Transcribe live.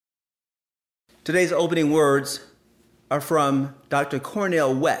Today's opening words are from Dr.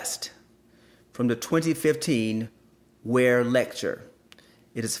 Cornel West from the 2015 Ware Lecture.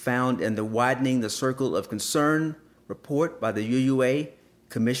 It is found in the Widening the Circle of Concern report by the UUA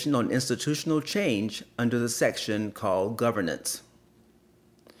Commission on Institutional Change under the section called Governance.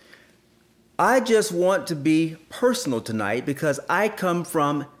 I just want to be personal tonight because I come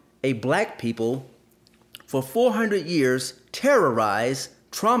from a black people for 400 years terrorized,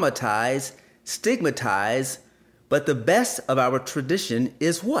 traumatized, stigmatized, but the best of our tradition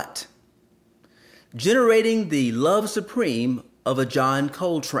is what? Generating the love supreme of a John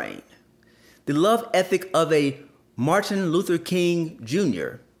Coltrane, the love ethic of a Martin Luther King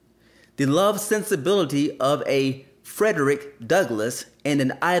Jr., the love sensibility of a Frederick Douglass and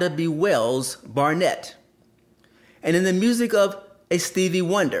an Ida B. Wells Barnett, and in the music of a Stevie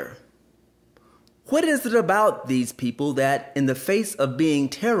Wonder. What is it about these people that, in the face of being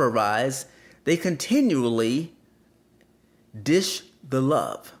terrorized, they continually dish the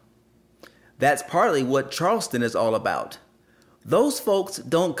love? That's partly what Charleston is all about. Those folks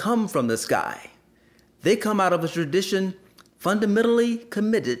don't come from the sky. They come out of a tradition fundamentally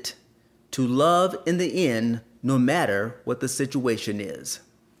committed to love in the end, no matter what the situation is.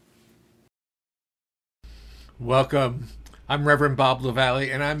 Welcome. I'm Reverend Bob LaValle,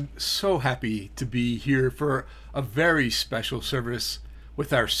 and I'm so happy to be here for a very special service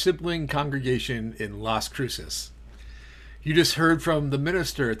with our sibling congregation in Las Cruces. You just heard from the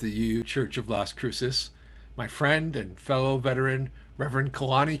minister at the UU Church of Las Cruces, my friend and fellow veteran, Reverend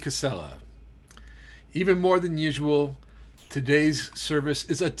Kalani Casella. Even more than usual, today's service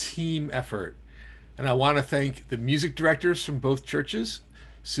is a team effort, and I want to thank the music directors from both churches,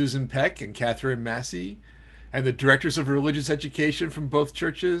 Susan Peck and Catherine Massey, and the directors of religious education from both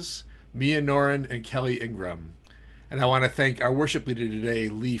churches, Mia Noren and Kelly Ingram. And I want to thank our worship leader today,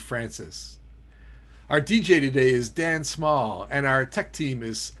 Lee Francis. Our DJ today is Dan Small, and our tech team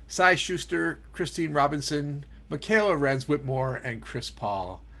is Cy Schuster, Christine Robinson, Michaela Renz Whitmore, and Chris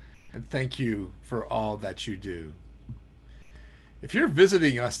Paul. And thank you for all that you do. If you're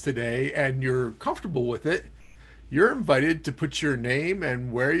visiting us today and you're comfortable with it, you're invited to put your name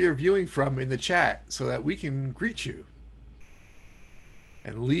and where you're viewing from in the chat so that we can greet you.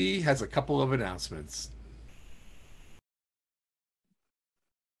 And Lee has a couple of announcements.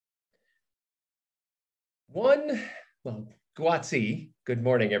 Guatsi, good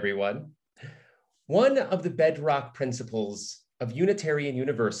morning, everyone. One of the bedrock principles of Unitarian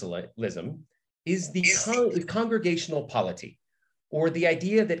Universalism is congregational polity, or the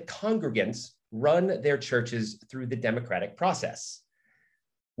idea that congregants run their churches through the democratic process.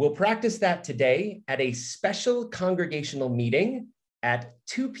 We'll practice that today at a special congregational meeting at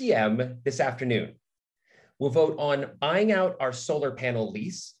 2 p.m. this afternoon. We'll vote on buying out our solar panel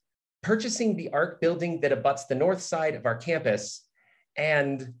lease, purchasing the ARC building that abuts the north side of our campus,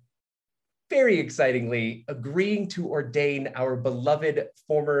 and very excitingly, agreeing to ordain our beloved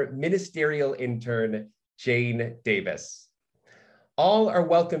former ministerial intern, Jane Davis. All are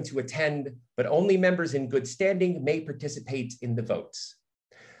welcome to attend, but only members in good standing may participate in the votes.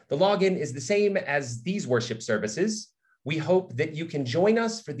 The login is the same as these worship services. We hope that you can join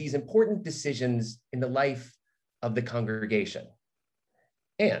us for these important decisions in the life of the congregation.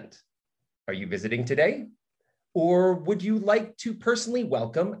 And are you visiting today? Or would you like to personally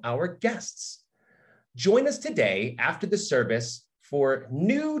welcome our guests? Join us today after the service for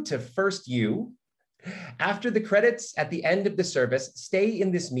New to First You. After the credits at the end of the service, stay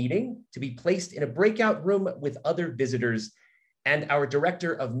in this meeting to be placed in a breakout room with other visitors, and our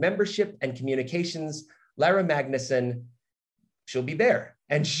Director of Membership and Communications, Lara Magnuson, she'll be there,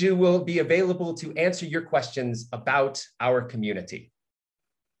 and she will be available to answer your questions about our community.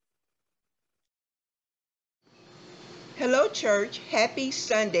 Hello, church. Happy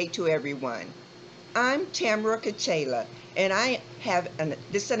Sunday to everyone. I'm Tamara Kachela, and I have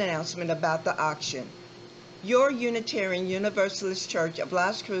this announcement about the auction. Your Unitarian Universalist Church of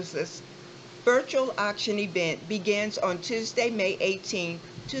Las Cruces virtual auction event begins on Tuesday, May 18,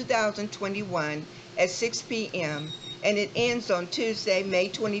 2021 at 6 p.m. and it ends on Tuesday, May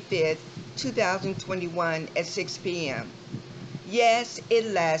 25, 2021 at 6 p.m. Yes, it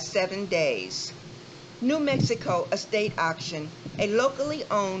lasts 7 days. New Mexico Estate Auction, a locally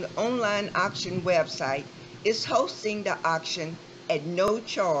owned online auction website, is hosting the auction at no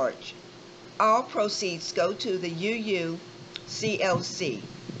charge. All proceeds go to the UUCLC.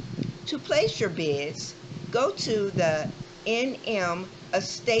 To place your bids, go to the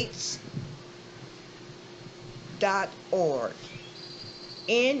nmestates.org,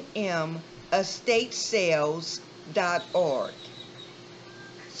 nmestatesales.org.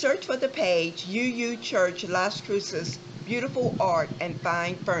 Search for the page UU Church Las Cruces Beautiful Art and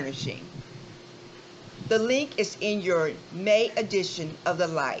Fine Furnishing. The link is in your May edition of the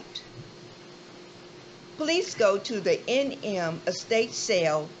Light. Please go to the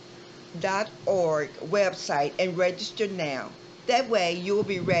nmestatesale.org website and register now. That way you will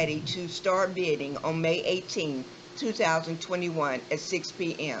be ready to start bidding on May 18, 2021 at 6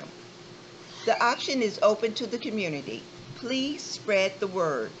 p.m. The auction is open to the community. Please spread the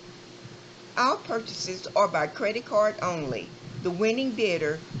word. All purchases are by credit card only. The winning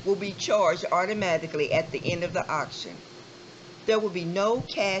bidder will be charged automatically at the end of the auction. There will be no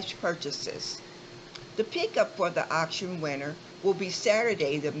cash purchases. The pickup for the auction winner will be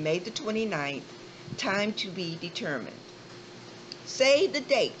Saturday, May the 29th, time to be determined. Save the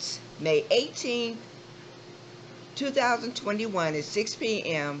dates, May 18th, 2021 at 6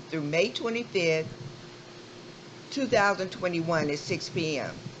 p.m. through May 25th, 2021 at 6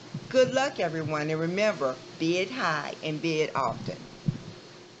 p.m. Good luck, everyone, and remember, bid high and bid often.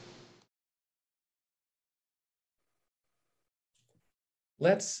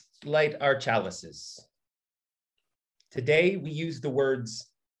 Let's light our chalices. Today, we use the words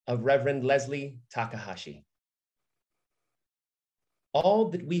of Reverend Leslie Takahashi. All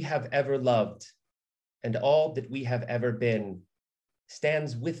that we have ever loved and all that we have ever been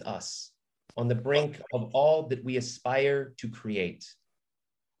stands with us on the brink of all that we aspire to create.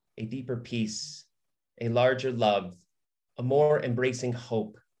 A deeper peace, a larger love, a more embracing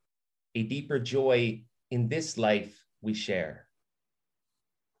hope, a deeper joy in this life we share.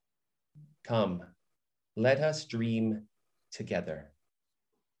 Come, let us dream together.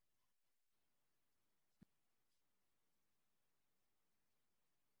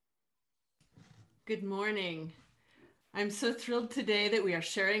 Good morning. I'm so thrilled today that we are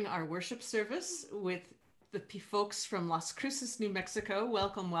sharing our worship service with the folks from Las Cruces, New Mexico.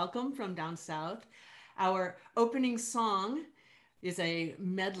 Welcome, welcome from down south. Our opening song is a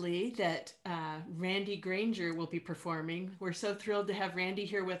medley that Randy Granger will be performing. We're so thrilled to have Randy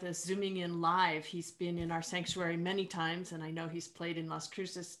here with us, zooming in live. He's been in our sanctuary many times, and I know he's played in Las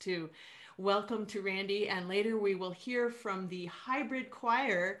Cruces too. Welcome to Randy, and later we will hear from the hybrid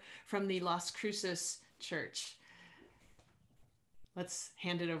choir from the Las Cruces Church. Let's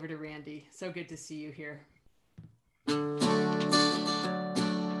hand it over to Randy. So good to see you here.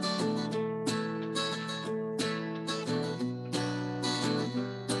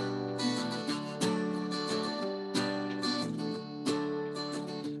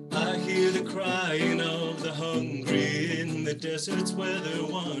 I hear the crying of the hungry in the deserts where they're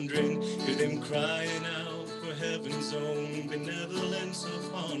wandering. Hear them crying out for heaven's own benevolence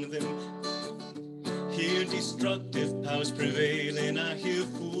upon them. Hear destructive powers prevailing. I hear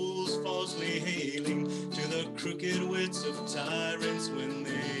fools falsely hailing to the crooked wits of tyrants when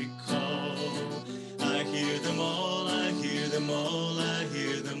they call. I hear them all, I hear them all, I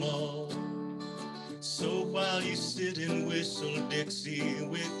hear them all. So while you sit and whistle Dixie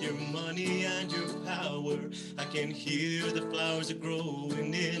with your money and your power, I can hear the flowers are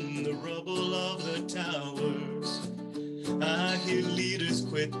growing in the rubble of the towers. I hear leaders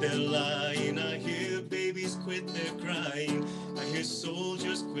quit their lying, I hear babies quit their crying, I hear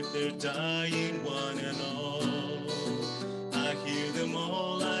soldiers quit their dying, one and all. I hear them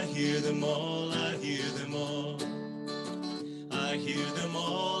all, I hear them all, I hear them all. I hear them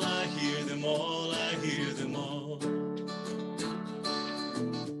all, I hear them all, I hear them all.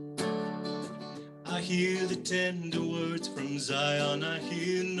 I hear the tender words from Zion, I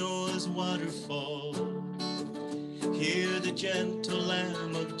hear Noah's waterfall. Hear the gentle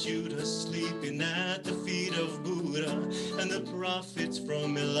Lamb of Judah sleeping at the feet of Buddha, and the prophets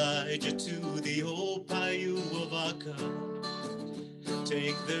from Elijah to the old Paiute Wavaka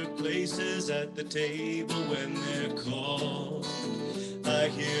take their places at the table when they're called. I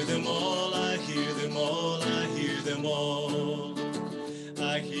hear them all, I hear them all, I hear them all.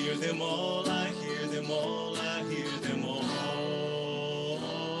 I hear them all, I hear them all, I hear them all.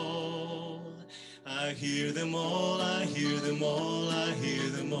 I hear them all, I hear them all, I hear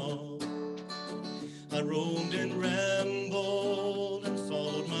them all. I roamed and rambled and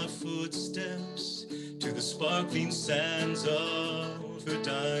followed my footsteps to the sparkling sands of her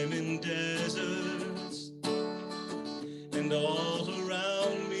diamond deserts. And all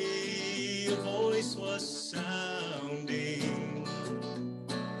around me a voice was sounding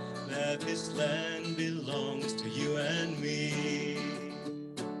that this land belongs to you and me.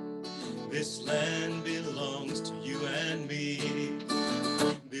 This land belongs to you and me.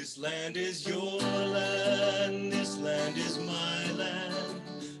 This land is your land, this land is my land.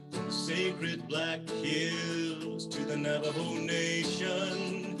 From the sacred Black Hills to the Navajo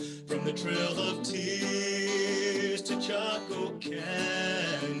Nation, from the Trail of Tears to Chaco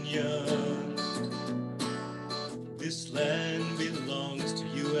Canyon. This land belongs to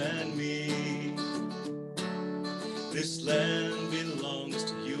you and me. This land belongs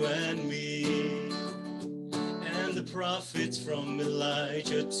to you and me. And the prophets from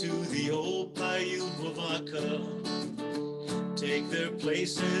Elijah to the old Paiute Wavaka take their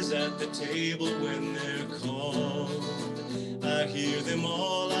places at the table when they're called. I hear them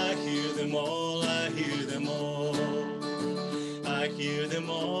all, I hear them all, I hear them all. I hear them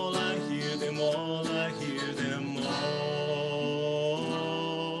all, I hear them all, I hear them all.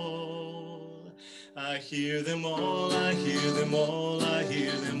 I hear them all, I hear them all, I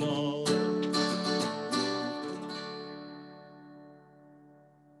hear them all.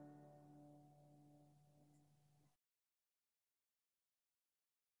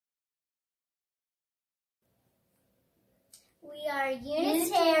 We are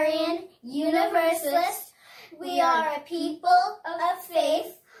Unitarian Universalists. We are a people of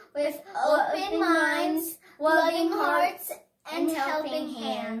faith with open minds, loving hearts, and helping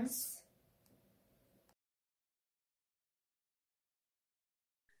hands.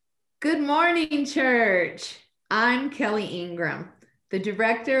 Good morning, church. I'm Kelly Ingram, the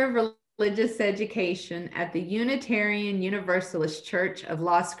Director of Religious Education at the Unitarian Universalist Church of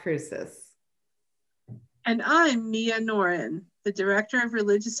Las Cruces. And I'm Mia Noren, the Director of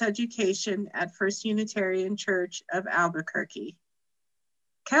Religious Education at First Unitarian Church of Albuquerque.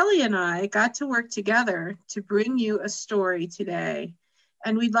 Kelly and I got to work together to bring you a story today,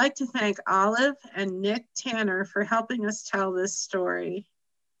 and we'd like to thank Olive and Nick Tanner for helping us tell this story.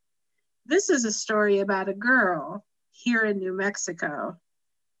 This is a story about a girl here in New Mexico,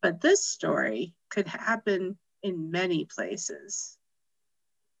 but this story could happen in many places.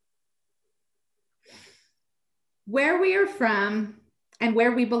 Where we are from and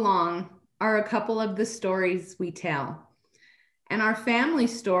where we belong are a couple of the stories we tell. And our family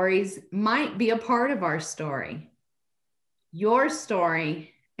stories might be a part of our story. Your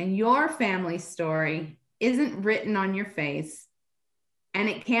story and your family story isn't written on your face, and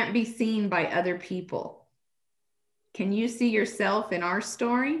it can't be seen by other people. Can you see yourself in our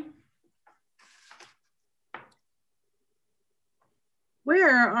story?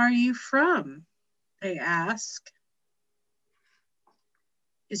 Where are you from? They ask.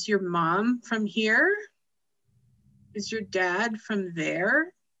 Is your mom from here? Is your dad from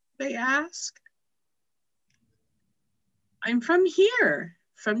there? They ask. I'm from here,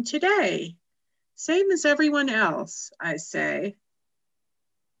 from today, same as everyone else, I say.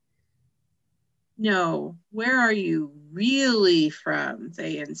 No, where are you really from?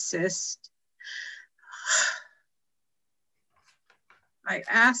 They insist. I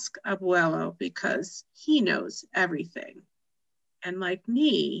ask Abuelo because he knows everything. And like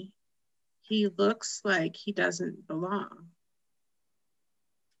me, he looks like he doesn't belong.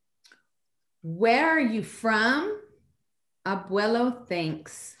 Where are you from? Abuelo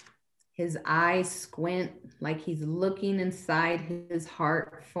thinks. His eyes squint like he's looking inside his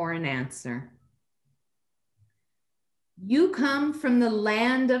heart for an answer. You come from the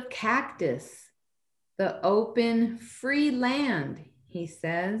land of cactus, the open, free land, he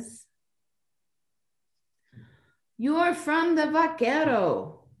says. You are from the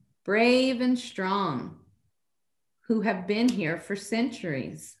vaquero, brave and strong, who have been here for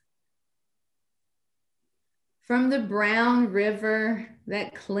centuries. From the brown river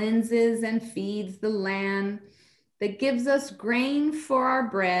that cleanses and feeds the land, that gives us grain for our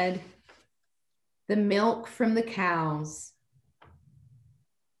bread, the milk from the cows.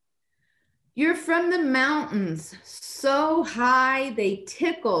 You're from the mountains, so high they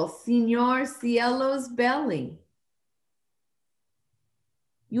tickle Señor Cielo's belly.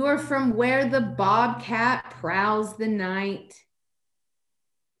 You are from where the bobcat prowls the night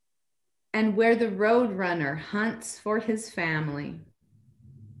and where the roadrunner hunts for his family.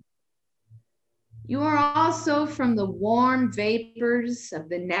 You are also from the warm vapors of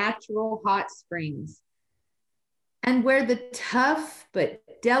the natural hot springs and where the tough but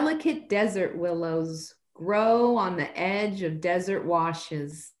delicate desert willows grow on the edge of desert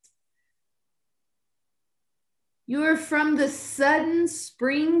washes. You are from the sudden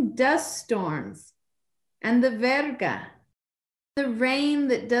spring dust storms and the verga, the rain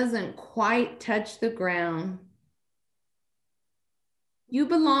that doesn't quite touch the ground. You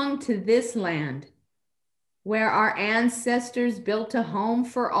belong to this land where our ancestors built a home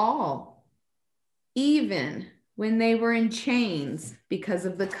for all, even when they were in chains because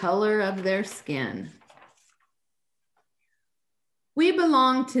of the color of their skin. We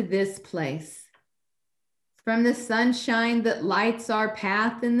belong to this place, From the sunshine that lights our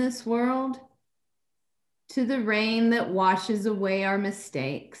path in this world to the rain that washes away our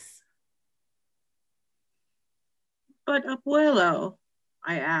mistakes. But Abuelo,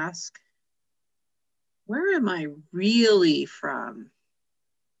 I ask, where am I really from?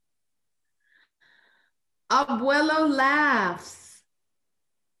 Abuelo laughs.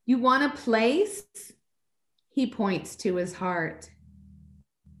 You want a place? He points to his heart.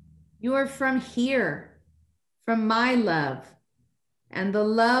 You are from here, from my love, and the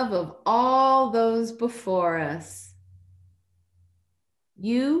love of all those before us.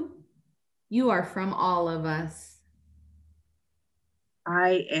 You are from all of us.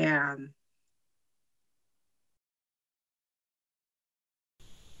 I am.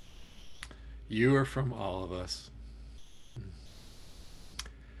 You are from all of us.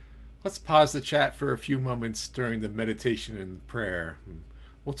 Let's pause the chat for a few moments during the meditation and prayer.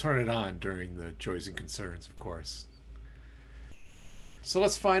 We'll turn it on during the joys and concerns, of course. So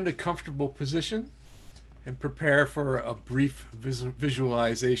let's find a comfortable position and prepare for a brief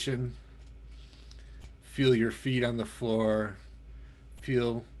visualization. Feel your feet on the floor.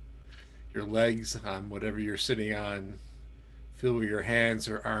 Feel your legs on whatever you're sitting on. Feel where your hands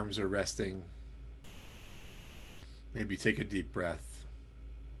or arms are resting. Maybe take a deep breath.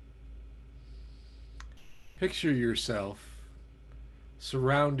 Picture yourself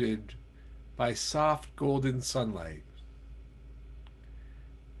surrounded by soft golden sunlight.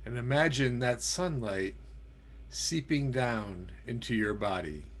 And imagine that sunlight seeping down into your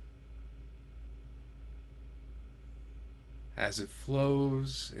body. As it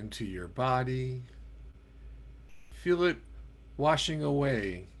flows into your body, feel it washing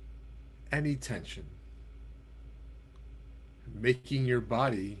away any tension, making your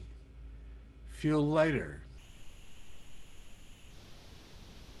body feel lighter.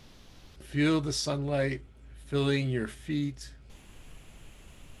 Feel the sunlight filling your feet,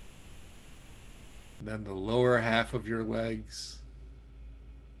 then the lower half of your legs,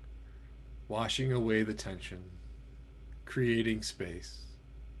 washing away the tension, creating space.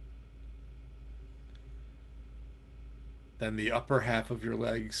 Then the upper half of your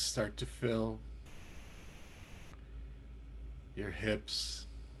legs start to fill, your hips.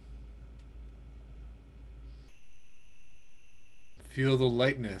 Feel the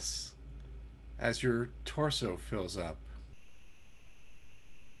lightness as your torso fills up.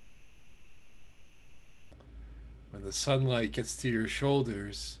 When the sunlight gets to your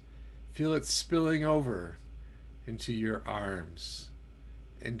shoulders, feel it spilling over into your arms,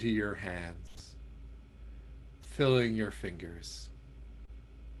 into your hands, filling your fingers.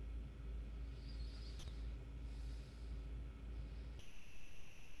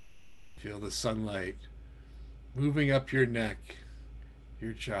 Feel the sunlight moving up your neck,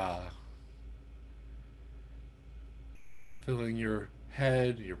 your jaw, filling your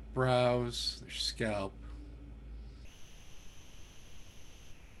head, your brows, your scalp.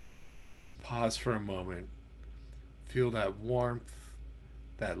 Pause for a moment. Feel that warmth,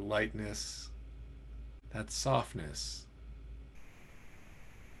 that lightness, that softness.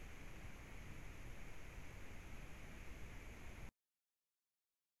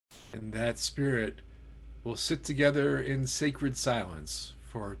 And that spirit will sit together in sacred silence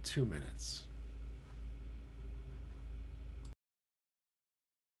for 2 minutes.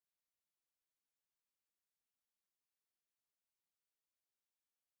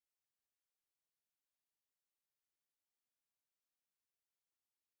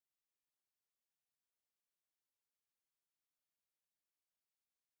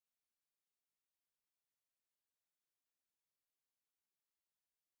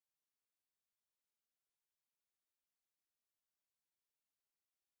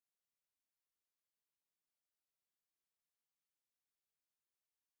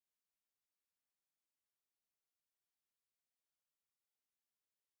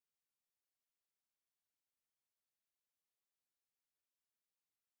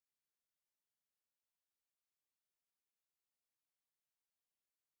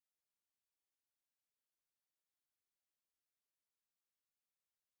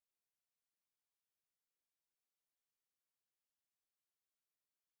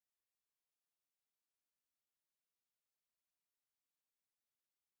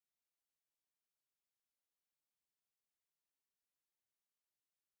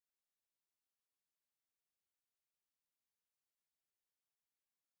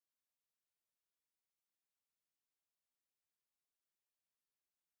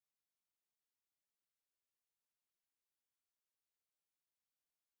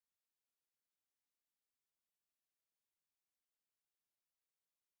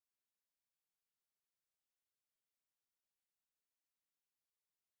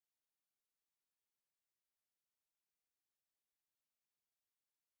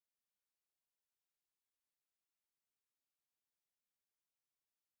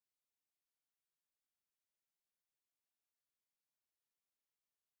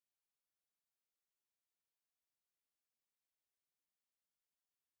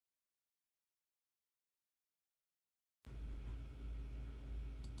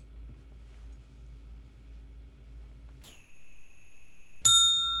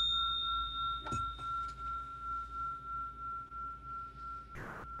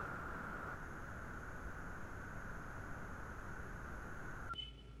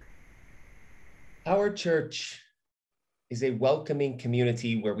 Our church is a welcoming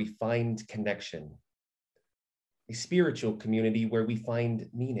community where we find connection, a spiritual community where we find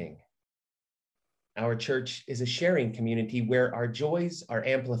meaning. Our church is a sharing community where our joys are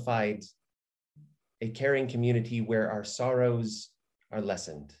amplified, a caring community where our sorrows are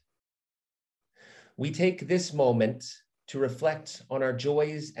lessened. We take this moment to reflect on our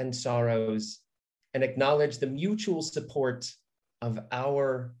joys and sorrows and acknowledge the mutual support of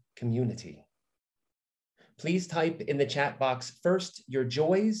our community. Please type in the chat box first your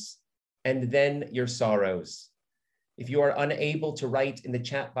joys and then your sorrows. If you are unable to write in the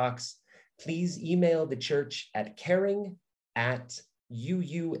chat box, please email the church at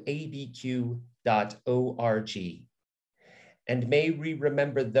caring@uuabq.org. And may we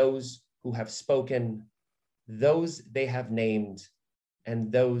remember those who have spoken, those they have named,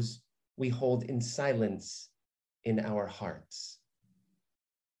 and those we hold in silence in our hearts.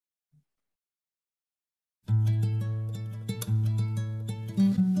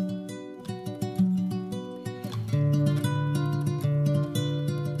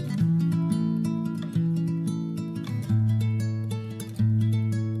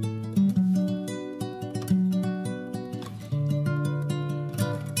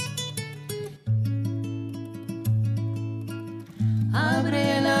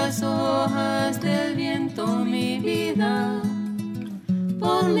 Abre las hojas del viento, mi vida,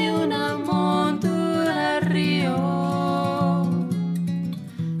 ponle una montura al río,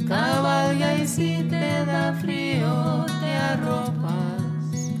 cabalga y si te da frío te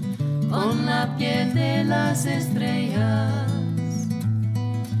arropas con la piel de las estrellas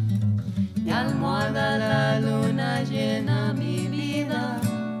y almohada la luna llena mi vida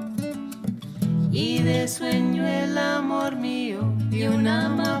y de sueño el amor mío. Y una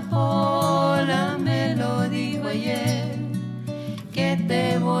amapola me lo dijo ayer, que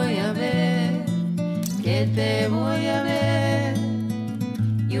te voy a ver, que te voy a ver.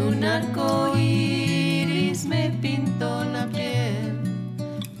 Y un arco iris me pintó la piel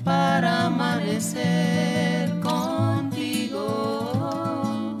para amanecer contigo.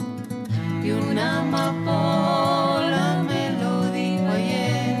 Y una amapola me lo dijo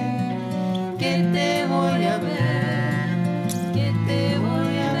ayer, que te voy a ver.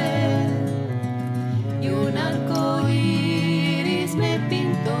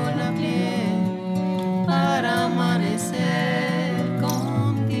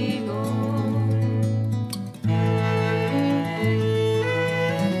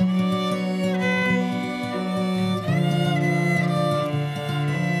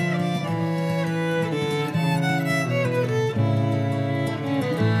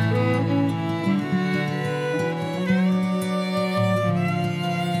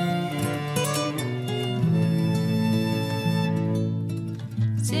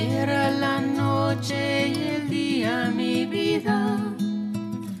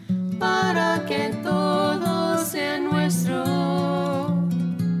 Para que todo sea nuestro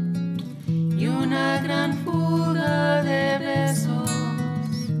y una gran fuga de besos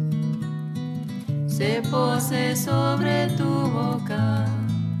se pose sobre tu boca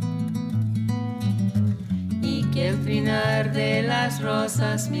y que al trinar de las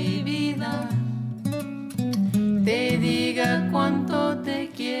rosas mi vida te diga cuánto te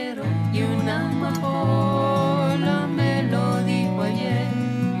quiero. Y una amapola me lo dijo ayer,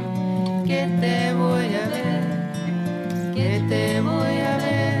 que te voy a ver, que te voy a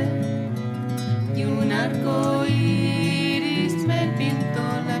ver. Y un arco iris me pintó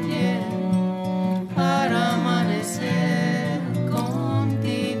la piel para amanecer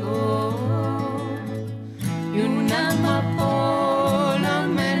contigo. Y una amapola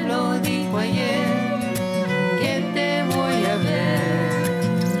me lo dijo ayer, que te voy a ver,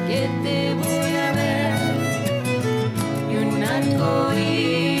 que te voy a ver. Y un arco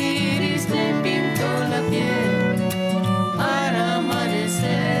iris me pintó la piel para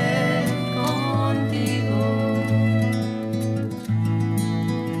amanecer contigo.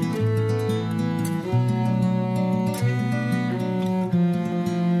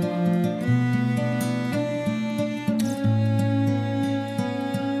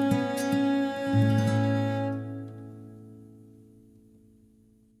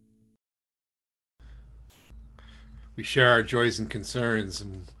 We share our joys and concerns,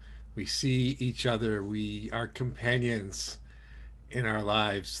 and we see each other. We are companions in our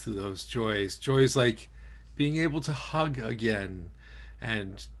lives through those joys. Joys like being able to hug again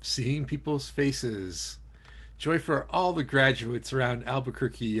and seeing people's faces. Joy for all the graduates around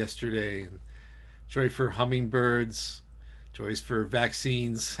Albuquerque yesterday. Joy for hummingbirds. Joys for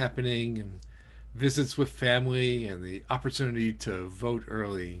vaccines happening and visits with family and the opportunity to vote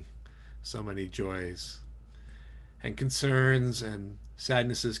early. so many joys and concerns and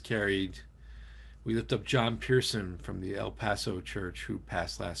sadnesses carried. We lift up John Pearson from the El Paso Church who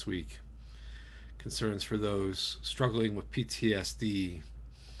passed last week. Concerns for those struggling with PTSD,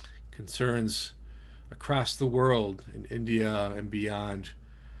 concerns across the world in India and beyond,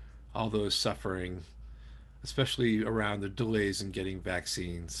 all those suffering, especially around the delays in getting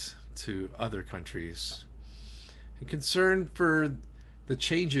vaccines to other countries. And concern for the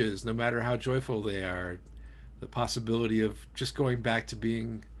changes, no matter how joyful they are, the possibility of just going back to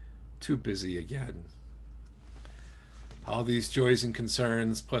being too busy again. All these joys and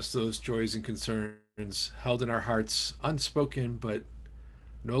concerns, plus those joys and concerns held in our hearts, unspoken, but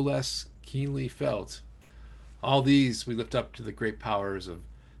no less keenly felt. All these we lift up to the great powers of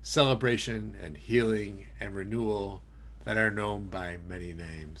celebration and healing and renewal that are known by many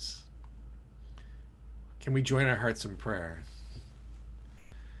names. Can we join our hearts in prayer?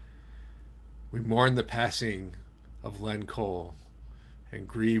 We mourn the passing of Len Cole and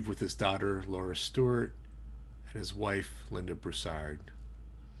grieve with his daughter Laura Stewart and his wife Linda Broussard.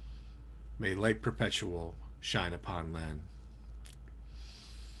 May light perpetual shine upon Len.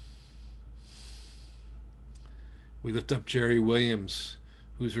 We lift up Jerry Williams,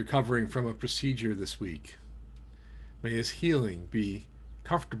 who's recovering from a procedure this week. May his healing be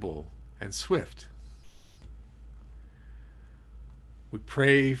comfortable and swift. We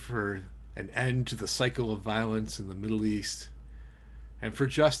pray for an end to the cycle of violence in the Middle East and for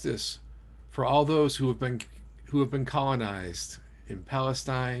justice for all those who have been colonized in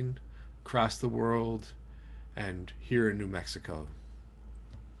Palestine, across the world, and here in New Mexico.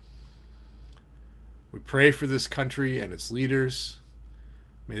 We pray for this country and its leaders.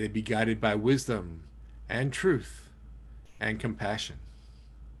 May they be guided by wisdom and truth and compassion.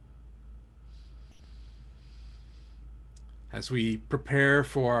 As we prepare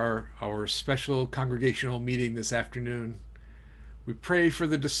for our special congregational meeting this afternoon, we pray for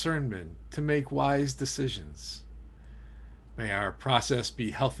the discernment to make wise decisions. May our process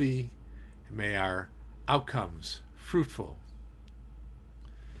be healthy, and may our outcomes fruitful.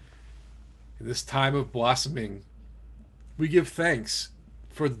 In this time of blossoming, we give thanks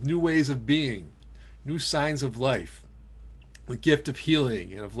for new ways of being, new signs of life, the gift of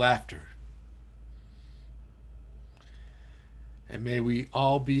healing and of laughter. And may we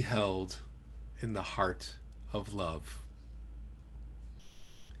all be held in the heart of love.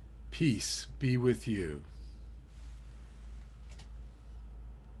 Peace be with you.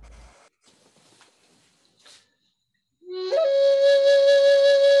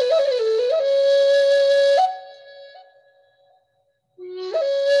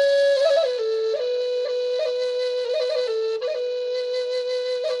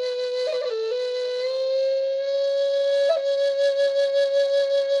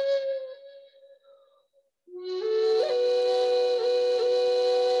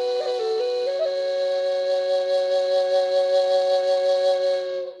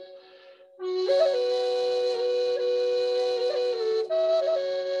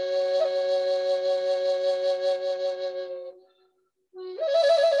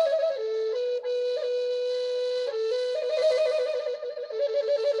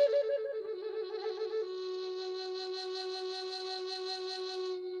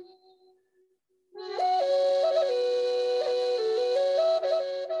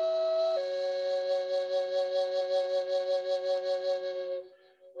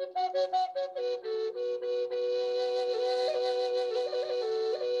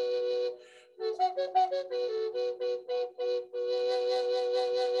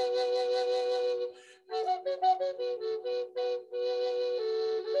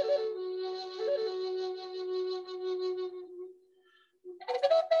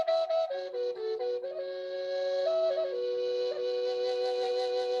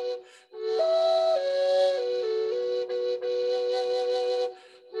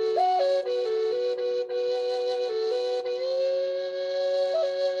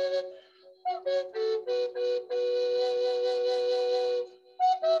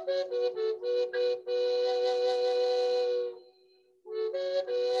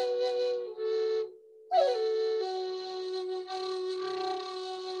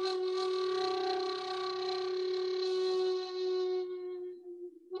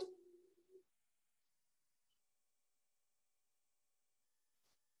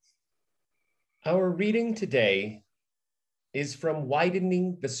 Our reading today is from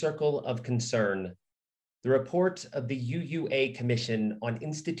Widening the Circle of Concern, the report of the UUA Commission on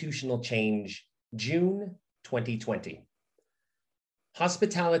Institutional Change, June 2020.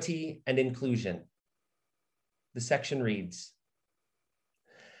 Hospitality and Inclusion. The section reads,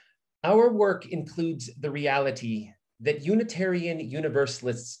 Our work includes the reality that Unitarian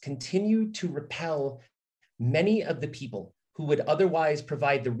Universalists continue to repel many of the people who would otherwise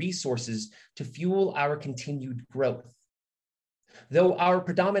provide the resources to fuel our continued growth. Though our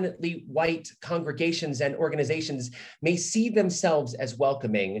predominantly white congregations and organizations may see themselves as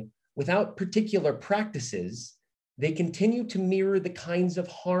welcoming, without particular practices, they continue to mirror the kinds of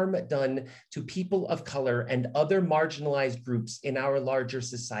harm done to people of color and other marginalized groups in our larger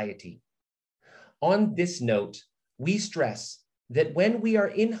society. On this note, we stress that when we are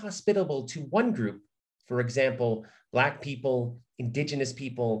inhospitable to one group, for example, Black people, Indigenous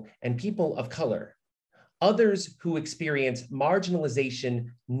people, and people of color, others who experience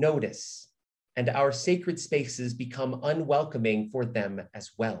marginalization notice, and our sacred spaces become unwelcoming for them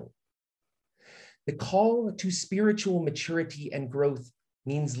as well. The call to spiritual maturity and growth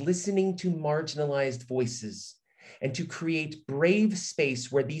means listening to marginalized voices and to create brave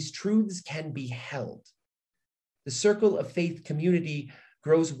space where these truths can be held. The circle of faith community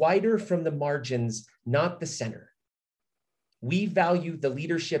grows wider from the margins, not the center. We value the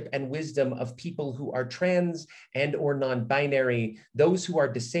leadership and wisdom of people who are trans and or non-binary, those who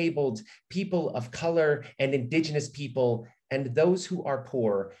are disabled, people of color and Indigenous people, and those who are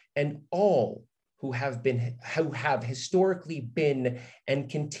poor, and all who have historically been and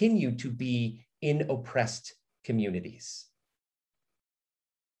continue to be in oppressed communities.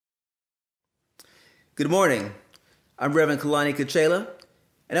 Good morning. I'm Reverend Kalani Kachela,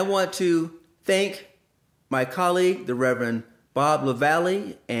 and I want to thank my colleague, the Reverend Bob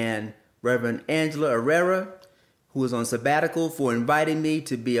LaValle and Reverend Angela Herrera, who is on sabbatical, for inviting me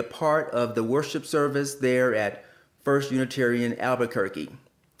to be a part of the worship service there at First Unitarian Albuquerque.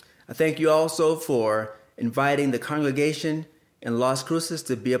 I thank you also for inviting the congregation in Las Cruces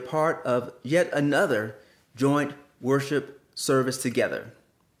to be a part of yet another joint worship service together.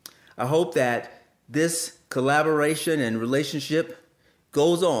 I hope that this collaboration and relationship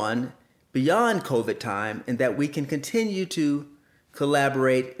goes on beyond COVID time and that we can continue to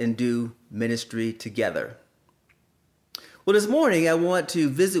collaborate and do ministry together. Well, this morning I want to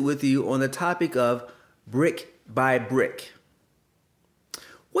visit with you on the topic of brick by brick.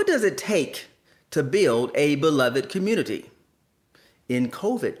 What does it take to build a beloved community in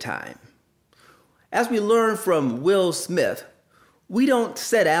COVID time? As we learn from Will Smith, we don't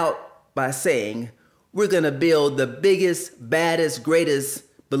set out by saying we're going to build the biggest, baddest, greatest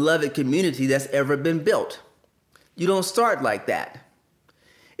beloved community that's ever been built. You don't start like that.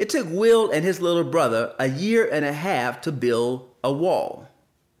 It took Will and his little brother a year and a half to build a wall.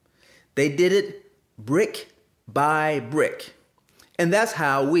 They did it brick by brick. And that's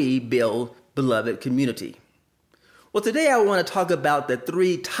how we build beloved community. Well, today I want to talk about the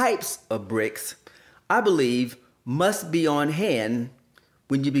 3 types of bricks I believe must be on hand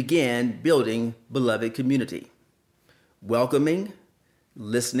when you begin building beloved community: welcoming,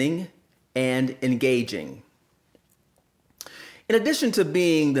 listening, and engaging. In addition to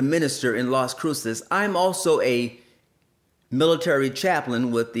being the minister in Las Cruces, I'm also a military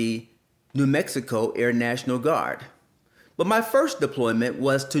chaplain with the New Mexico Air National Guard. But my first deployment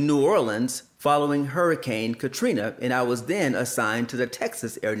was to New Orleans following Hurricane Katrina, and I was then assigned to the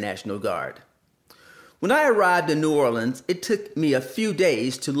Texas Air National Guard. When I arrived in New Orleans, it took me a few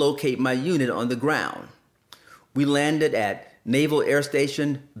days to locate my unit on the ground. We landed at Naval Air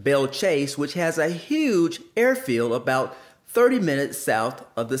Station Belle Chase, which has a huge airfield about 30 minutes south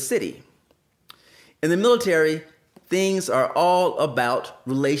of the city. In the military, things are all about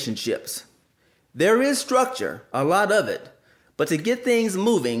relationships. There is structure, a lot of it, but to get things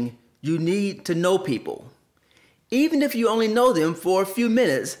moving, you need to know people. Even if you only know them for a few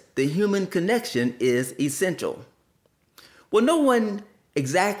minutes, the human connection is essential. Well, no one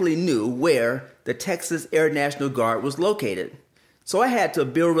exactly knew where the Texas Air National Guard was located, so I had to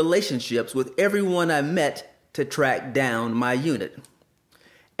build relationships with everyone I met to track down my unit.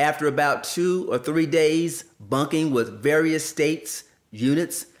 After about 2 or 3 days bunking with various states'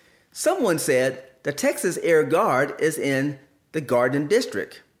 units, someone said the Texas Air Guard is in the Garden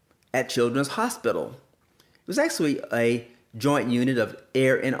District at Children's Hospital. It was actually a joint unit of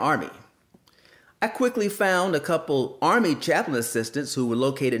Air and Army. I quickly found a couple Army chaplain assistants who were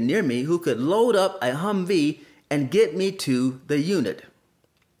located near me who could load up a Humvee and get me to the unit.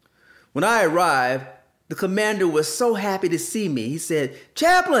 When I arrived, the commander was so happy to see me. He said,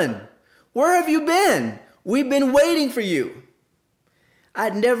 "Chaplain, where have you been? We've been waiting for you."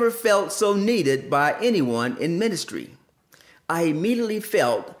 I'd never felt so needed by anyone in ministry. I immediately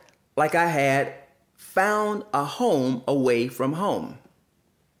felt like I had found a home away from home.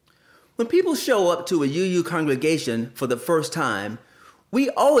 When people show up to a UU congregation for the first time, We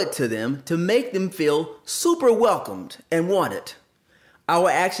owe it to them to make them feel super welcomed and wanted. Our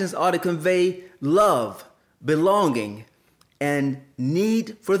actions ought to convey love, belonging, and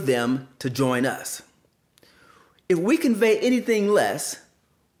need for them to join us. If we convey anything less,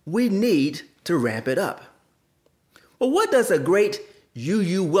 we need to ramp it up. But what does a great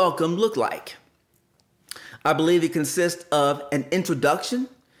UU welcome look like? I believe it consists of an introduction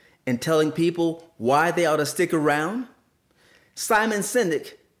and telling people why they ought to stick around. Simon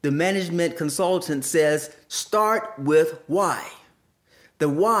Sinek, the management consultant, says, start with why. The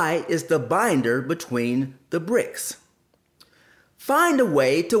why is the binder between the bricks. Find a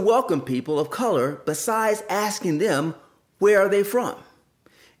way to welcome people of color besides asking them where are they from.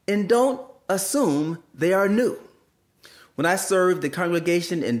 And don't assume they are new. When I served the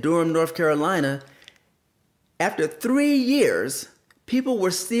congregation in Durham, North Carolina, after 3 years, people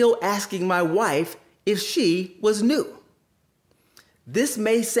were still asking my wife if she was new. This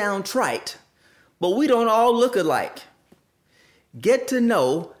may sound trite, but we don't all look alike. Get to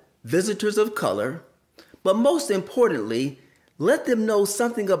know visitors of color, but most importantly, let them know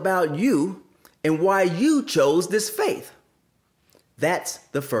something about you and why you chose this faith. That's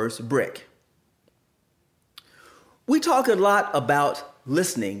the first brick. We talk a lot about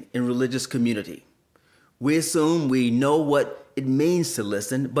listening in religious community. We assume we know what it means to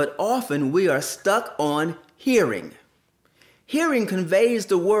listen, but often we are stuck on hearing. Hearing conveys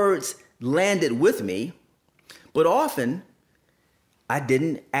the words landed with me, but often I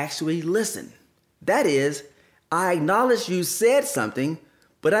didn't actually listen. That is, I acknowledge you said something,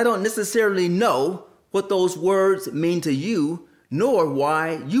 but I don't necessarily know what those words mean to you, nor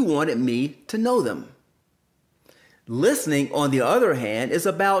why you wanted me to know them. Listening, on the other hand, is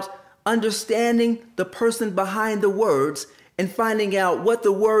about understanding the person behind the words and finding out what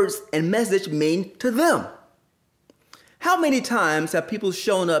the words and message mean to them. How many times have people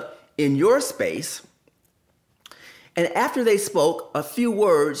shown up in your space, and after they spoke a few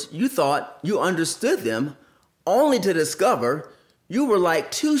words, you thought you understood them, only to discover you were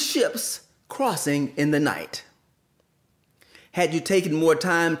like two ships crossing in the night? Had you taken more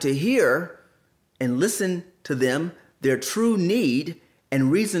time to hear and listen to them, their true need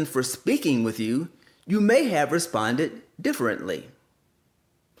and reason for speaking with you, you may have responded differently.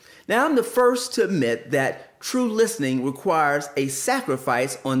 Now, I'm the first to admit that true listening requires a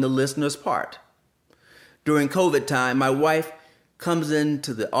sacrifice on the listener's part. During COVID time, my wife comes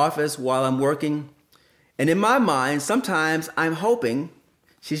into the office while I'm working, and in my mind, sometimes I'm hoping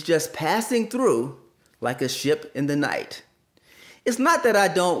she's just passing through like a ship in the night. It's not that I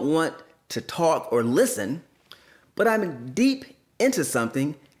don't want to talk or listen, but I'm deep into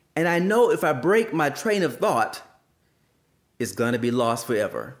something, and I know if I break my train of thought, it's going to be lost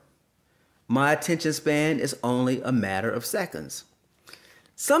forever. My attention span is only a matter of seconds.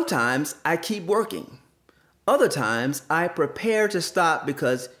 Sometimes I keep working. Other times I prepare to stop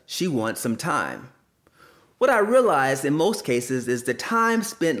because she wants some time. What I realize in most cases is the time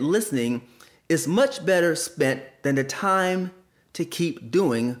spent listening is much better spent than the time to keep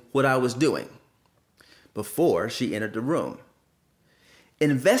doing what I was doing before she entered the room.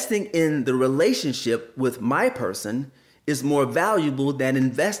 Investing in the relationship with my person is more valuable than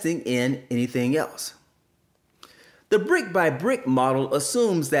investing in anything else. The brick by brick model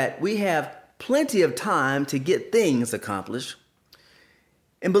assumes that we have plenty of time to get things accomplished.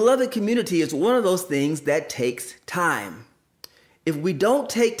 And beloved, community is one of those things that takes time. If we don't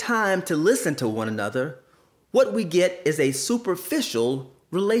take time to listen to one another, what we get is a superficial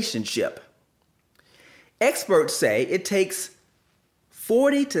relationship. Experts say it takes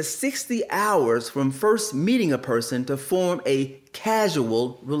 40 to 60 hours from first meeting a person to form a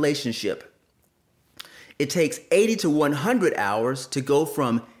casual relationship. It takes 80 to 100 hours to go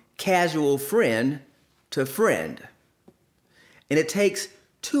from casual friend to friend. And it takes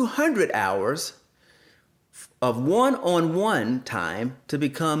 200 hours of one-on-one time to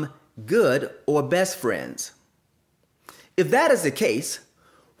become good or best friends. If that is the case,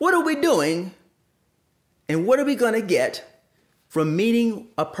 what are we doing and what are we going to get from meeting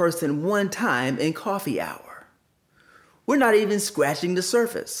a person one time in coffee hour? We're not even scratching the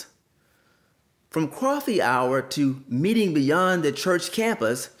surface. From coffee hour to meeting beyond the church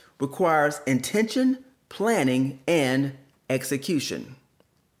campus requires intention, planning, and execution.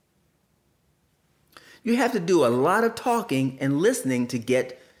 You have to do a lot of talking and listening to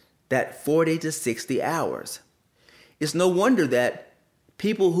get that 40 to 60 hours. It's no wonder that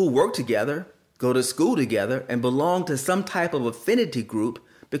people who work together, go to school together, and belong to some type of affinity group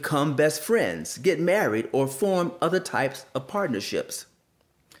become best friends, get married, or form other types of partnerships.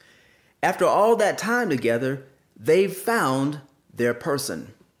 After all that time together, they've found their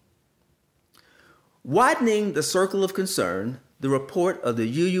person. Widening the circle of concern, the report of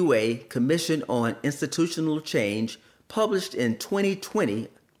the UUA Commission on Institutional Change, published in 2020,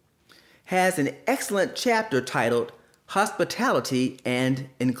 has an excellent chapter titled Hospitality and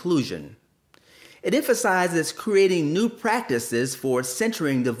Inclusion. It emphasizes creating new practices for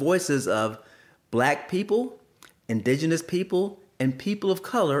centering the voices of Black people, Indigenous people, and people of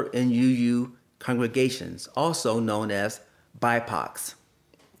color in UU congregations, also known as BIPOCs.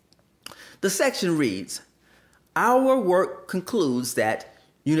 The section reads, "Our work concludes that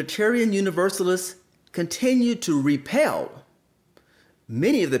Unitarian Universalists continue to repel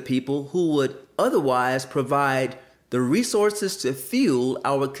many of the people who would otherwise provide the resources to fuel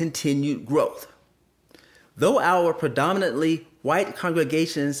our continued growth. Though our predominantly white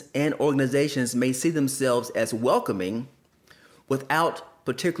congregations and organizations may see themselves as welcoming without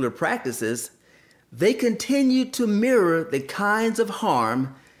particular practices, they continue to mirror the kinds of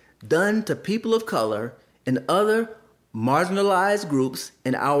harm done to people of color and other marginalized groups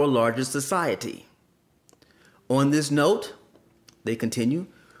in our larger society. On this note," they continue,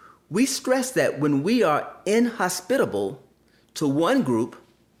 "we stress that when we are inhospitable to one group,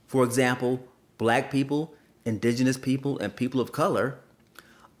 for example, Black people, Indigenous people, and people of color,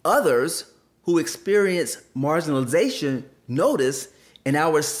 others who experience marginalization notice and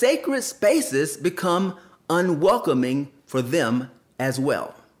our sacred spaces become unwelcoming for them as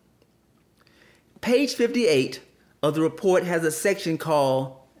well." Page 58 of the report has a section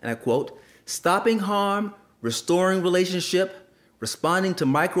called, and I quote, "Stopping Harm, Restoring Relationship, Responding to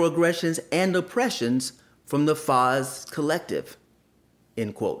Microaggressions and Oppressions from the FOZ Collective,"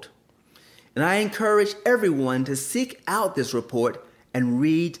 end quote. And I encourage everyone to seek out this report and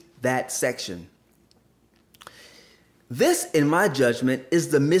read that section. This, in my judgment, is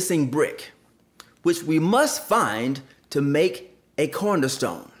the missing brick, which we must find to make a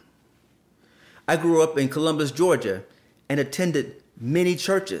cornerstone. I grew up in Columbus, Georgia, and attended many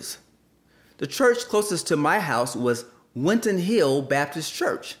churches. The church closest to my house was Winton Hill Baptist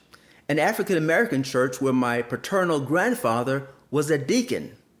Church, an African-American church where my paternal grandfather was a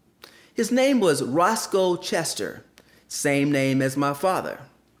deacon. His name was Roscoe Chester, same name as my father.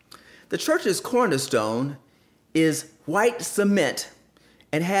 The church's cornerstone is white cement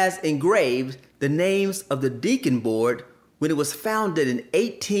and has engraved the names of the deacon board when it was founded in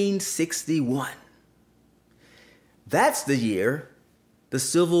 1861. That's the year the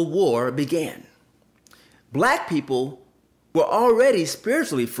Civil War began. Black people were already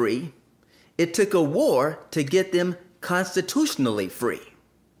spiritually free. It took a war to get them constitutionally free.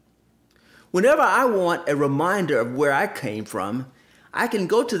 Whenever I want a reminder of where I came from, I can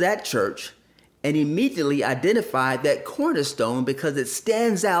go to that church and immediately identify that cornerstone because it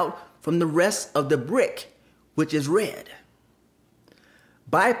stands out from the rest of the brick, which is red.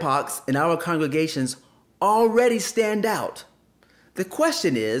 BIPOCs in our congregations already stand out. The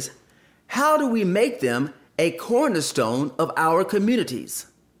question is, how do we make them a cornerstone of our communities?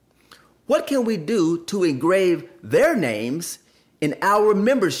 What can we do to engrave their names in our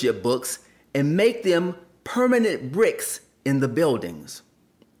membership books and make them permanent bricks in the buildings?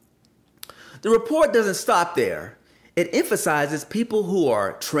 The report doesn't stop there. It emphasizes people who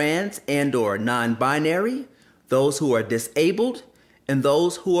are trans and or non-binary, those who are disabled, and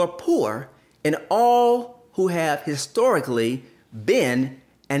those who are poor, and all who have historically been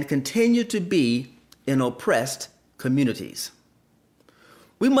and continue to be in oppressed communities.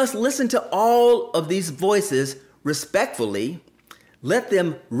 We must listen to all of these voices respectfully, let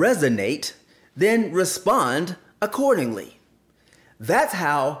them resonate, then respond accordingly. That's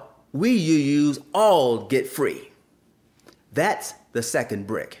how we UUs all get free. That's the second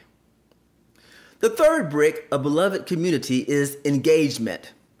brick. The third brick of beloved community is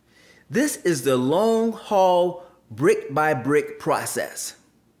engagement. This is the long haul, brick by brick process.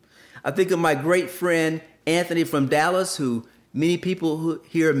 I think of my great friend Anthony from Dallas, who many people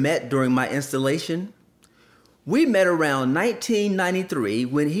here met during my installation. We met around 1993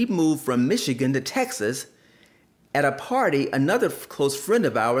 when he moved from Michigan to Texas at a party another close friend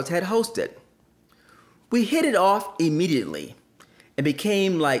of ours had hosted. We hit it off immediately and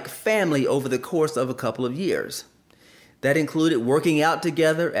became like family over the course of a couple of years. That included working out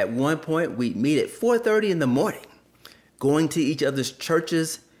together. At one point, we'd meet at 4:30 in the morning, going to each other's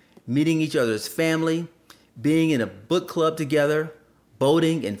churches, meeting each other's family, being in a book club together,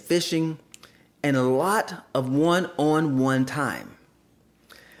 boating and fishing, and a lot of one-on-one time.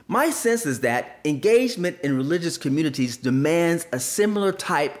 My sense is that engagement in religious communities demands a similar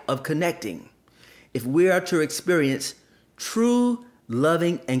type of connecting if we are to experience true,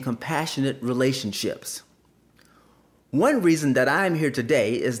 loving, and compassionate relationships. One reason that I'm here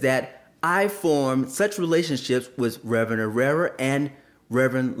today is that I formed such relationships with Reverend Herrera and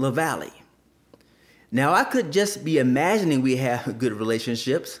Reverend LaValle. Now, I could just be imagining we have good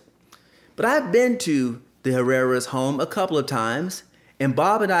relationships, but I've been to the Herrera's home a couple of times, and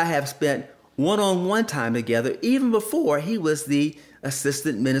Bob and I have spent one-on-one time together even before he was the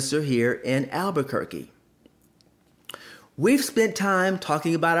assistant minister here in Albuquerque. We've spent time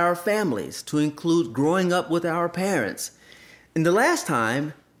talking about our families, to include growing up with our parents. And the last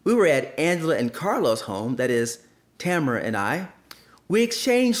time we were at Angela and Carlos' home, that is, Tamara and I, we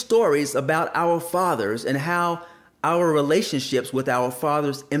exchanged stories about our fathers and how our relationships with our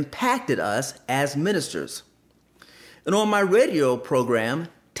fathers impacted us as ministers. And on my radio program,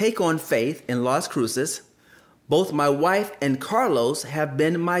 Take on Faith in Las Cruces, both my wife and Carlos have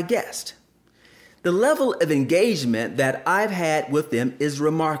been my guest. The level of engagement that I've had with them is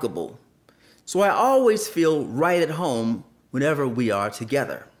remarkable, so I always feel right at home whenever we are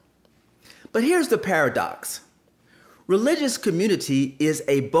together. But here's the paradox. Religious community is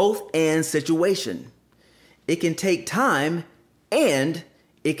a both-and situation. It can take time and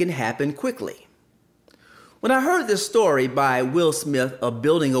it can happen quickly. When I heard this story by Will Smith of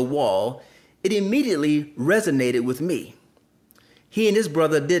building a wall, it immediately resonated with me. He and his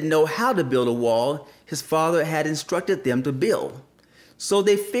brother didn't know how to build a wall his father had instructed them to build, so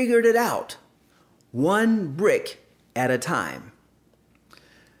they figured it out, one brick at a time.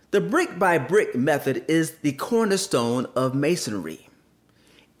 The brick-by-brick method is the cornerstone of masonry.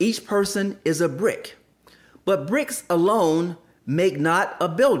 Each person is a brick, but bricks alone make not a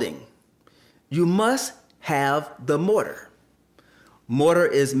building. You must have the mortar. Mortar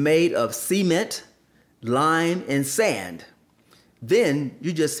is made of cement, lime, and sand. Then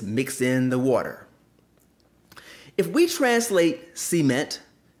you just mix in the water. If we translate cement,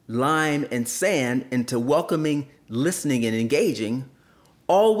 lime, and sand into welcoming, listening, and engaging,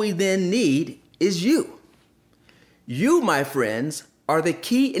 all we then need is you. You, my friends, are the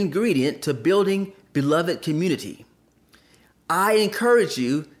key ingredient to building beloved community. I encourage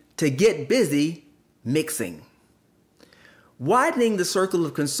you to get busy mixing. Widening the circle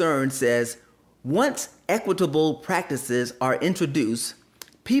of concern says, once equitable practices are introduced,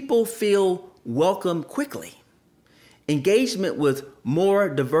 people feel welcome quickly. Engagement with more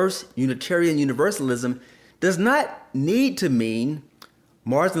diverse Unitarian Universalism does not need to mean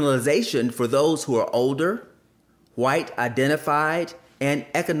marginalization for those who are older, white identified, and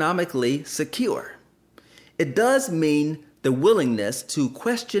economically secure. It does mean the willingness to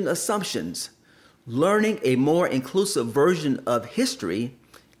question assumptions, learning a more inclusive version of history,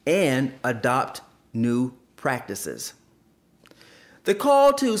 and adopt new practices. The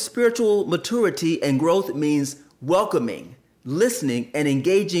call to spiritual maturity and growth means welcoming, listening, and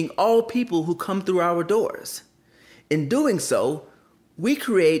engaging all people who come through our doors. In doing so, we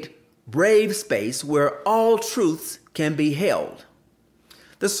create brave space where all truths can be held.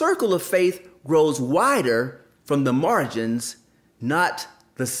 The circle of faith grows wider from the margins, not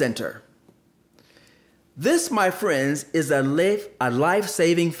the center. This, my friends, is a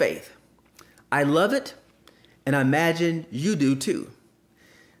life-saving faith. I love it, and I imagine you do too.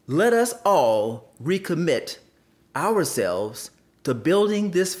 Let us all recommit ourselves to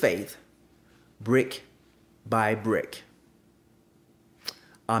building this faith brick by brick.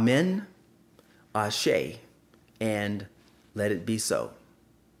 Amen, Ashe, and let it be so.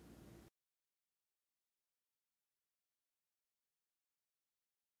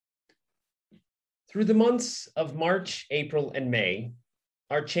 Through the months of March, April, and May,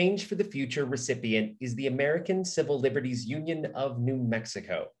 our Change for the Future recipient is the American Civil Liberties Union of New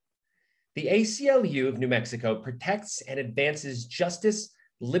Mexico. The ACLU of New Mexico protects and advances justice,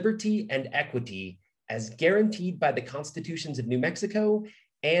 liberty, and equity as guaranteed by the constitutions of New Mexico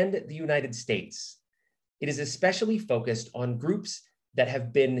and the United States. It is especially focused on groups that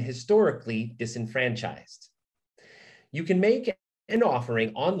have been historically disenfranchised. You can make an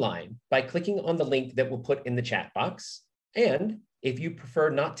offering online by clicking on the link that we'll put in the chat box. And if you prefer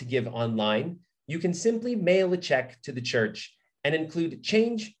not to give online, you can simply mail a check to the church and include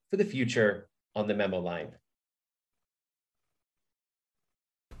Change for the Future on the memo line.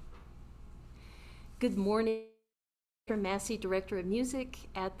 Good morning. Massey, Director of Music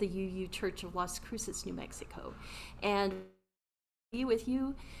at the UU Church of Las Cruces, New Mexico. And be with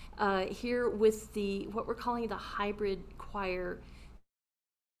you here with what we're calling the hybrid choir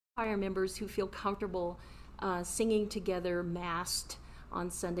members who feel comfortable singing together masked on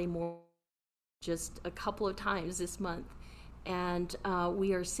Sunday morning just a couple of times this month. And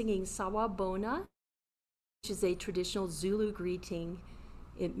we are singing Sawabona, which is a traditional Zulu greeting.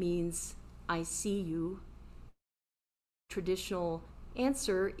 It means, I see you. traditional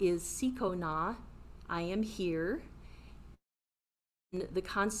answer is Siko Na, I am here. The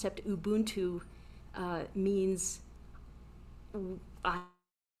concept Ubuntu means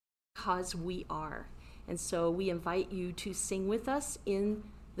because we are. And so we invite you to sing with us in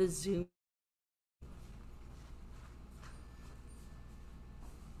the Zoom.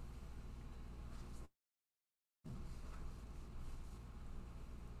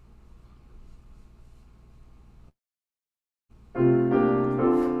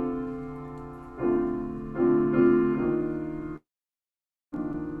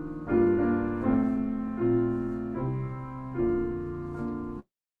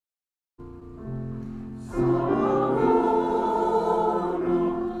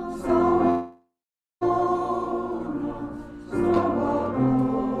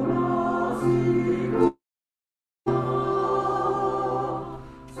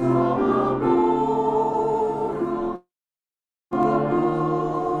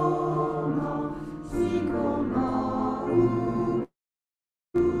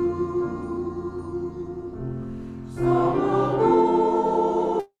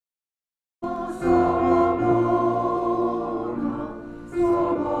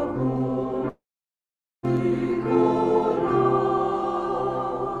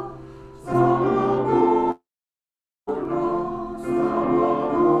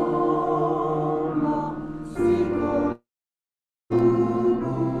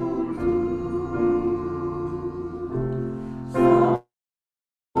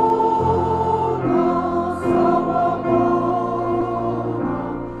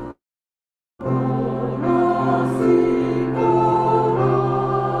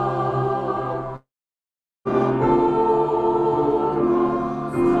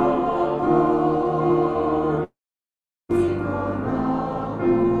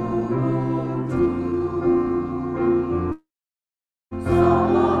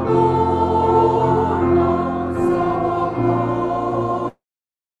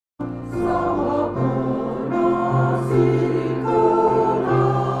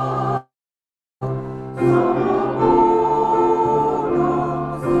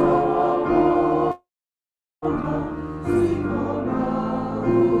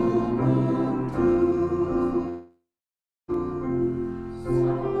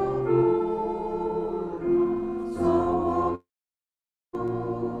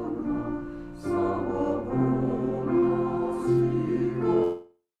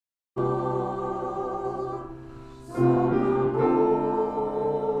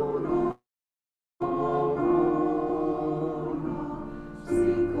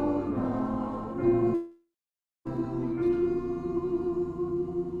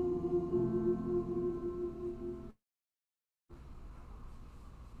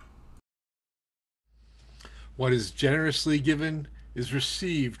 What is generously given is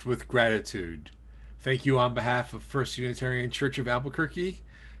received with gratitude. Thank you on behalf of First Unitarian Church of Albuquerque,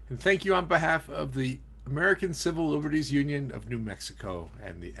 and thank you on behalf of the American Civil Liberties Union of New Mexico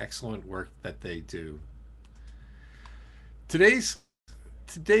and the excellent work that they do. Today's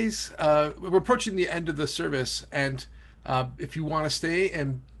we're approaching the end of the service, and if you want to stay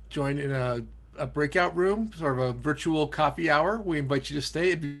and join in a breakout room, sort of a virtual coffee hour, we invite you to stay.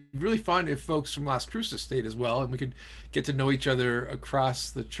 It'd be really fun if folks from Las Cruces stayed as well, and we could get to know each other across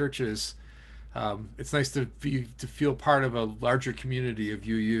the churches. It's nice to feel part of a larger community of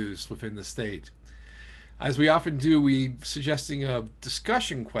UUs within the state. As we often do, we're suggesting a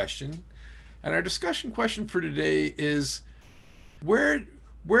discussion question, and our discussion question for today is, where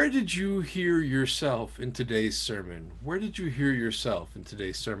did you hear yourself in today's sermon? Where did you hear yourself in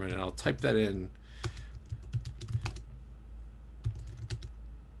today's sermon? And I'll type that in.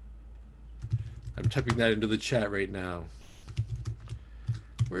 I'm typing that into the chat right now.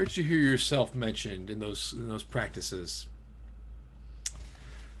 Where did you hear yourself mentioned in those practices?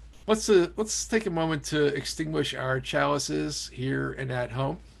 Let's take a moment to extinguish our chalices here and at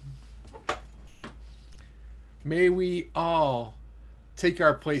home. May we all take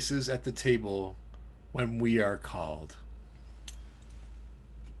our places at the table when we are called.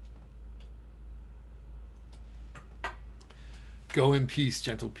 Go in peace,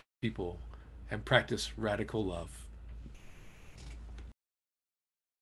 gentle people, and practice radical love.